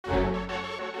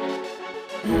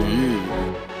You're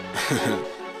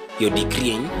the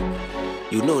crein.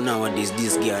 You know nowadays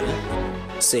this girl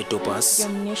set up us.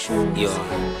 Yeah,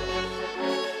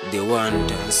 they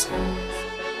want us.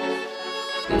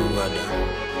 No other.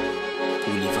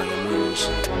 Only for your money.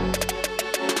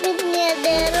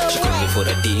 She called me for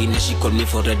a day, now she called me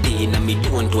for a day. Now me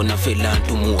don't wanna fella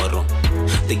tomorrow.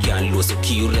 The girl was so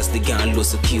curious, the girl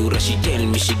was so curious. She tell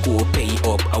me she go pay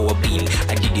up our bill.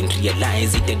 I didn't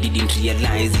realize it, I didn't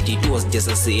realize it. It was just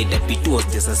a setup, it was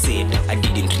just a setup. I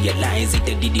didn't realize it,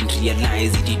 I didn't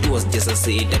realize it. It was just a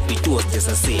setup, it was just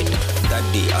a setup. That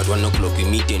day at 1 o'clock we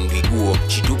meet and we go up.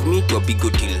 She took me to a big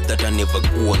hotel that I never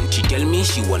go on. She tell me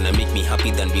she wanna make me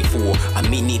happy than before. A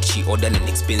minute she ordered an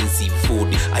expensive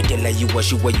food. I tell her you are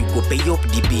sure you go pay up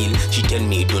the bill. She tell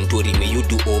me don't worry, may you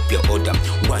do up your order.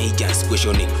 Why just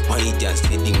questioning? Why just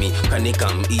leading me? Can they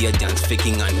come here just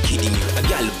faking and kidding you? A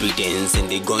girl pretends and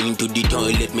they going to the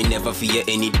toilet. Me never fear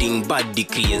anything but the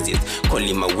craziest. Call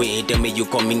him a waiter, may you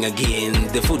coming again.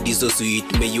 The food is so sweet,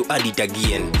 may you add it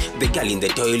again. The girl in the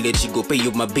toilet, she go pay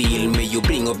you my bill. May you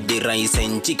bring up the rice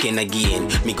and chicken again.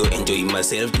 Me go enjoy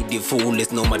myself to the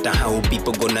fullest. No matter how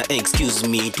people gonna excuse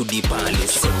me to the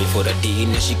palace. She called me for a day,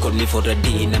 now she called me for a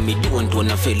day. Now me don't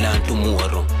wanna fella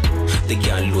tomorrow. The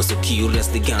girl was so curious,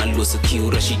 the girl was so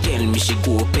curious. She tell me she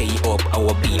go pay up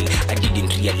our bill. I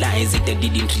didn't realize it, I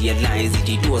didn't realize it.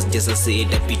 It was just a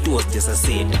setup, it was just a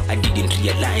setup. I didn't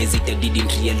realize it, I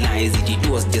didn't realize it. It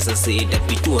was just a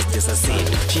setup, it was just a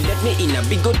setup. She let me in a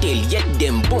big hotel, yet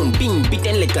them bombing,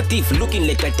 beaten like a thief, looking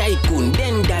like a tycoon.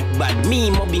 Then that bad me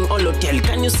mobbing all hotel.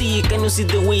 Can you see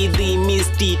the way they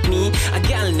mistreat me? A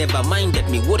girl never minded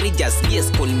me, worry just yes.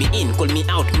 Call me in, call me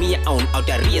out, me on out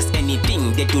a race.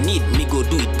 Anything that you need, me go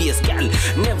do it, be a girl.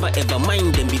 Never ever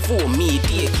mind them before me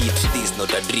take it. This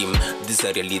not a dream, this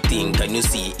a really thing. Can you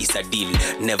see it's a deal?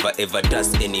 Never ever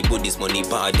trust anybody's money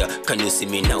bad. Can you see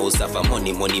me now suffer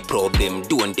money problem?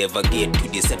 Don't ever get to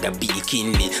this at a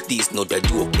keenly. This not a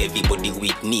joke, everybody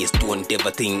witness. Don't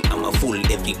ever think I'm a fool,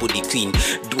 everybody clean.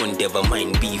 Don't ever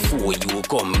mind before you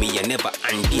come. Me I never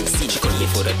until sin. She called me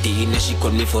for a day, now she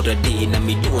called me for a day. Now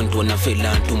me don't wanna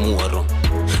fella tomorrow.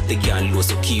 The girl was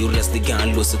so curious, the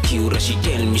girl was so curious. She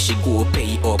tell me she go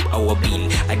pay up our bill.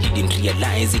 I didn't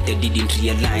realize it, I didn't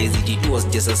realize it. It was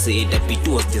just a setup, it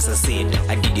was just a setup.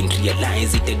 I didn't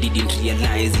realize it, I didn't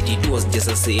realize it. It was just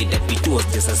a setup, it was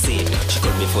just a setup. She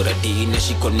called me for a day, now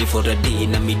she called me for a day.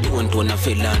 Now me don't wanna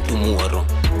fella tomorrow.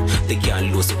 The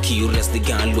girl was so curious, the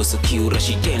girl was so curious.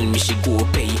 She tell me she go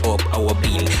pay up our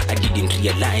bill. I didn't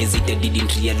realize it, I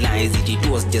didn't realize it. It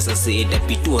was just a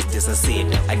setup, it was just a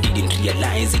setup. I didn't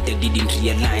realize it, I didn't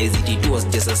realize it. It was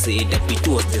just a setup, it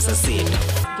was just a setup.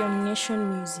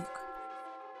 Nation music.